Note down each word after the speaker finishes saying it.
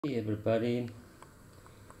Hey everybody,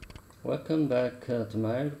 welcome back to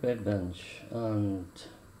my bench, and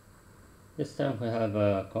this time we have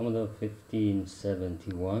a Commodore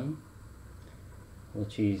 1571,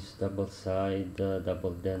 which is double side,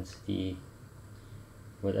 double density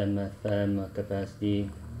with MFM capacity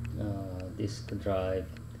disk drive,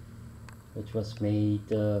 which was made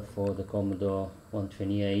for the Commodore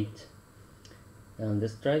 128, and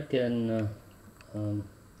this drive can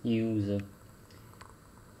use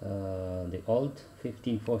the old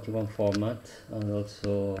 1541 format and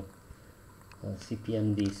also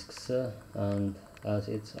CPM disks, and has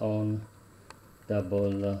its own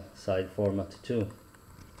double side format too.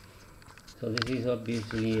 So this is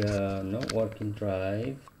obviously not working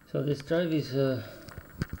drive. So this drive is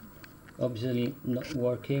obviously not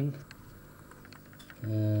working,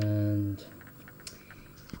 and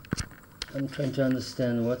I'm trying to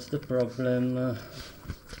understand what's the problem.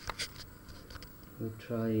 We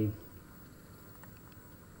try.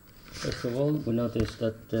 First of all, we notice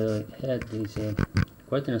that the head is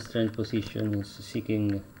quite in a strange position. It's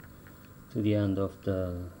sticking to the end of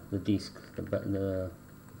the disc, the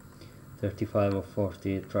 35 or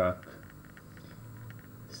 40 track.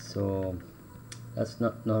 So that's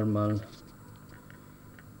not normal.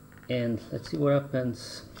 And let's see what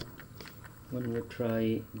happens when we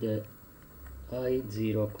try the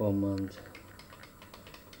I0 command.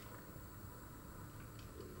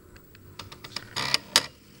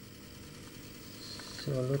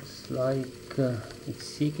 So looks like it's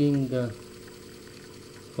seeking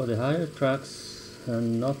for the higher tracks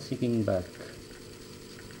and not seeking back,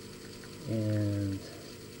 and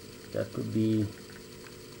that could be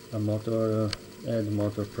a motor head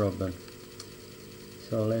motor problem.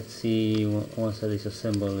 So let's see once I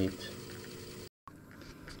disassemble it.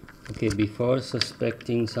 Okay, before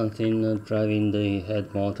suspecting something driving the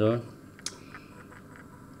head motor,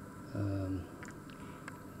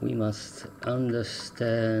 we must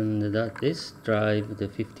understand that this drive, the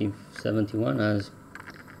 1571, has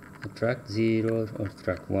a track-0 or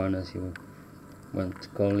track-1, as you want to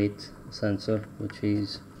call it, sensor, which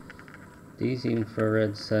is this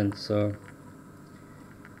infrared sensor.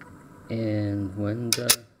 And when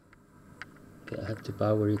I have to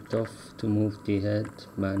power it off to move the head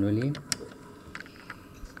manually.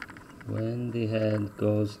 When the head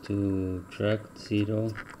goes to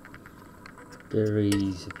track-0, there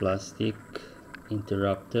is a plastic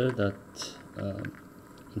interrupter that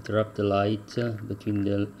interrupts the light between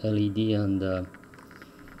the LED and the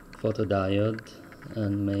photodiode,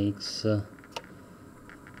 and makes the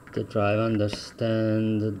drive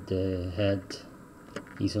understand the head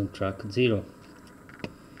is on track-0.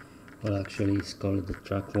 Well, actually it's called the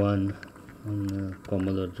track-1 on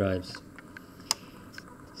Commodore drives.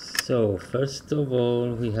 So first of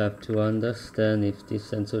all, we have to understand if this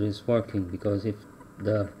sensor is working, because if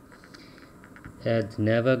the head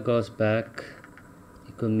never goes back,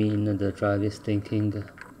 it could mean the drive is thinking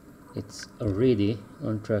it's already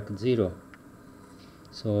on track-0,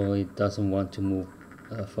 so it doesn't want to move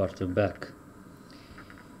further back.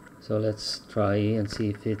 So let's try and see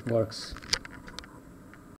if it works.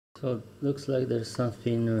 So it looks like there's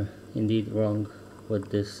something indeed wrong with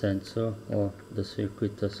this sensor or the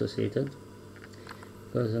circuit associated,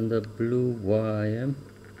 because on the blue wire,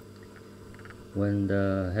 when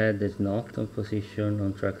the head is not on position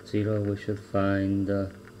on track-0, we should find a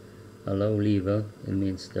low level. It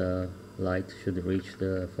means the light should reach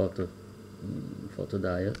the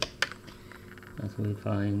photodiode, as we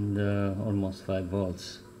find almost 5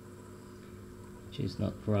 volts, which is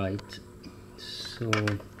not right. So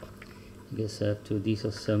I guess I have to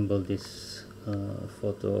disassemble this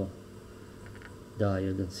photo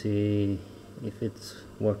diode and see if it's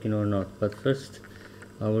working or not. But first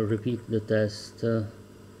I will repeat the test,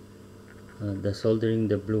 the soldering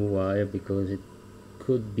the blue wire, because it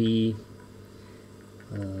could be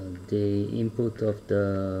the input of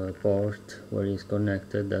the port where it's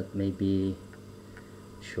connected that may be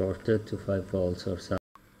shorted to 5 volts or something.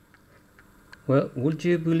 Well, would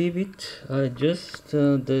you believe it? I just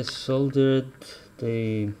desoldered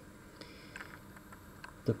the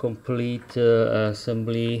complete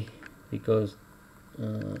assembly, because I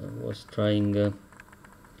was trying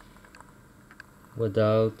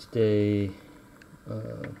without the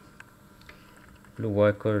blue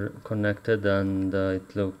wire connected, and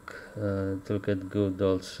it looked good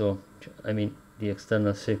also. I mean, the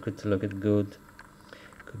external circuit looked good,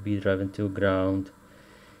 could be driven to ground.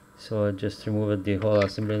 So I just removed the whole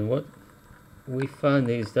assembly, and what we find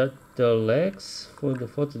is that the legs for the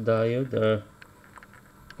photodiode are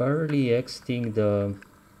barely exiting the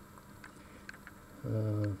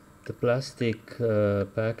the plastic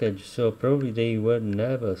package, so probably they were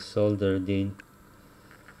never soldered in.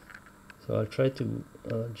 So I'll try to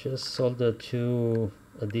just solder 2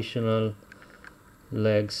 additional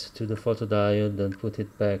legs to the photodiode and put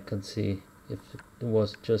it back and see if it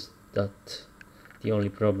was just that the only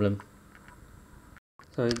problem.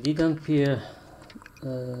 So it didn't appear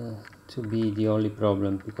to be the only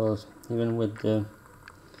problem, because even with the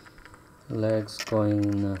legs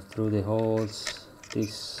going through the holes,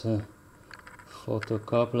 this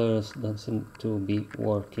photocoupler doesn't to be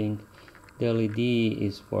working. The LED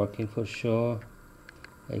is working for sure.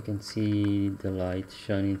 I can see the light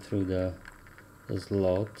shining through the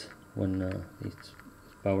slot when it's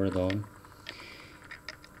powered on,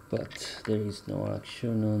 but there is no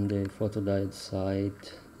action on the photodiode side.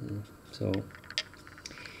 So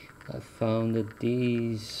I found that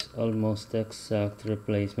these almost exact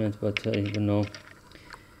replacement, but I don't know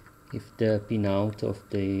if the pinout of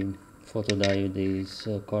the photodiode is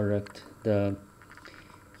correct. The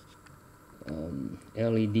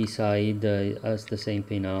LED side has the same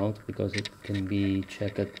pinout because it can be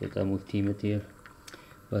checked with a multimeter,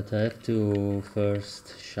 but I have to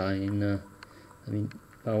first shine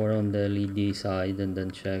power on the LED side and then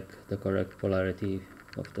check the correct polarity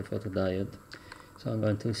of the photodiode. So I'm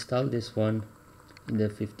going to install this one in the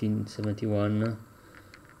 1571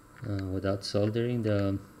 without soldering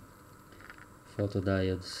the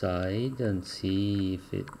photodiode side and see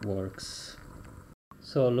if it works.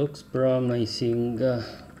 So looks promising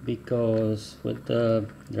because with the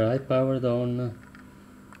drive powered on,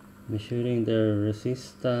 measuring the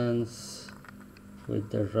resistance with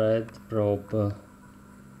the red probe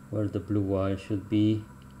where the blue wire should be,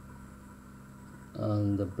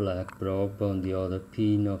 and the black probe on the other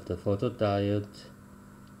pin of the photodiode,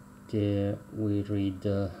 there we read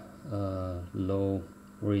low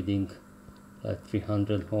reading, like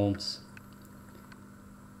 300 ohms.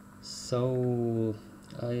 So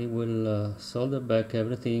I will solder back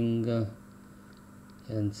everything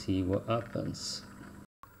and see what happens.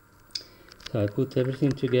 So I put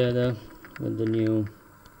everything together with the new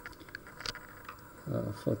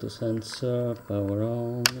photo sensor, power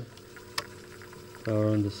on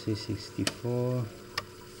the C64,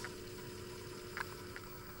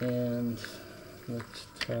 and let's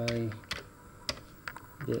try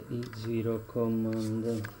the E0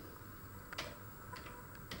 command.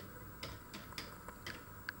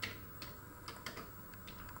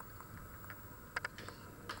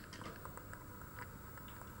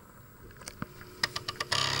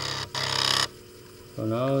 So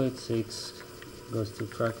now it's 6 goes to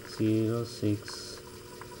track 0, 6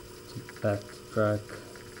 to back to track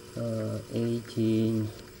 18,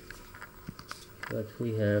 but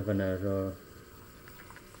we have an error.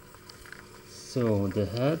 So the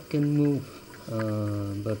head can move,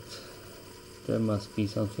 but there must be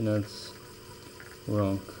something else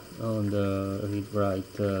wrong on the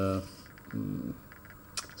read-write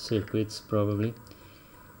circuits probably.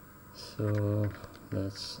 So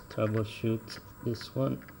let's troubleshoot this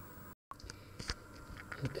one.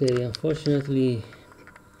 Okay, unfortunately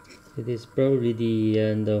it is probably the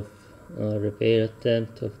end of a repair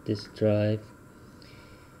attempt of this drive,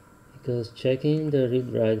 because checking the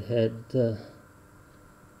read-write head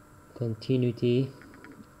continuity,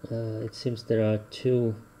 it seems there are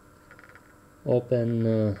 2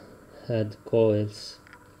 open head coils.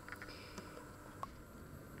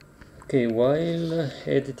 Okay, while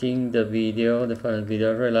editing the video, the final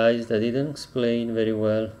video, I realized I didn't explain very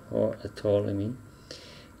well, or at all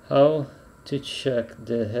how to check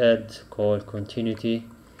the head coil continuity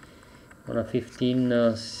on a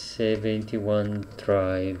 1571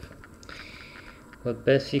 drive. But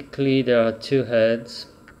basically there are 2 heads.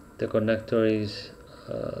 The connector is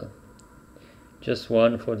just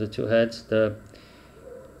one for the 2 heads. The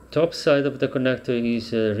top side of the connector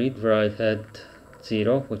is read-write head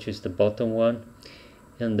 0, which is the bottom one,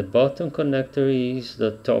 and the bottom connector is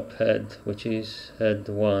the top head, which is head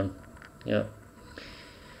 1. Yeah,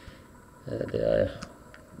 they are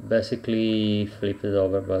basically flipped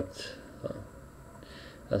over, but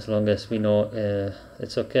as long as we know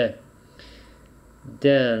it's okay.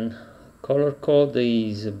 Then color code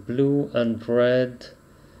is blue and red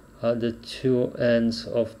are the 2 ends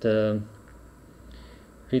of the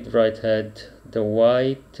read-write head. The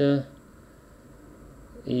white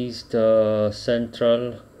is the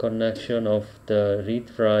central connection of the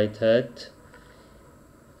read-write head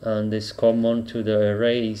and is common to the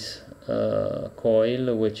erase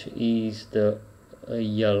coil, which is the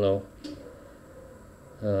yellow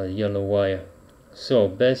wire. So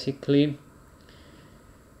basically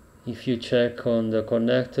If you check on the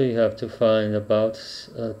connector, you have to find about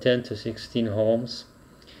 10 to 16 ohms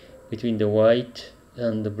between the white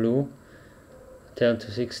and the blue, 10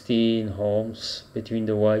 to 16 ohms between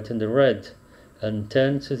the white and the red, and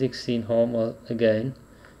 10 to 16 ohms again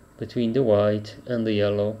between the white and the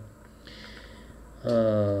yellow,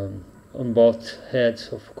 on both heads,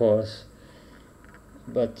 of course.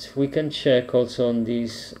 But we can check also on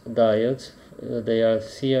these diodes. They are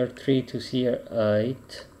CR3 to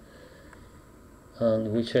CR8,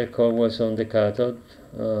 and we check always on the cathode,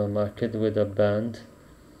 marked with a band.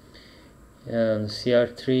 And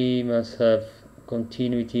CR3 must have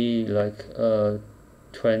continuity like 20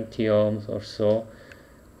 ohms or so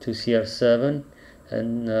to CR7,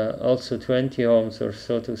 and also 20 ohms or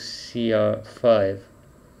so to CR5.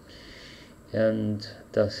 And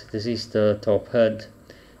thus this is the top head.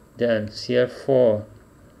 Then CR4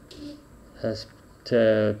 has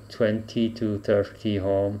 20 to 30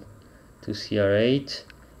 ohm to CR8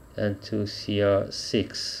 and to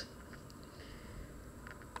CR6.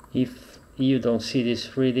 If you don't see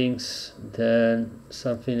these readings, then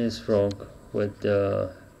something is wrong with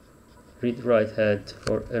the read-write head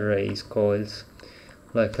for arrays coils,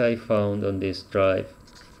 like I found on this drive.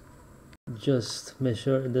 Just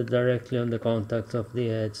measure directly on the contact of the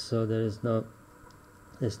head, so there's not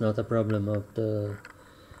a problem of the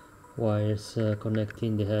wires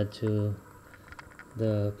connecting the head to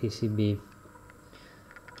the PCB.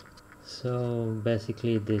 So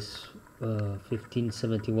basically this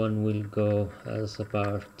 1571 will go as a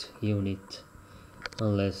part unit,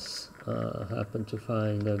 unless happen to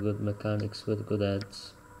find a good mechanics with good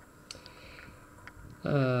heads.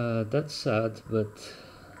 That's sad, but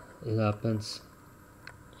it happens.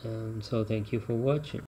 And so thank you for watching.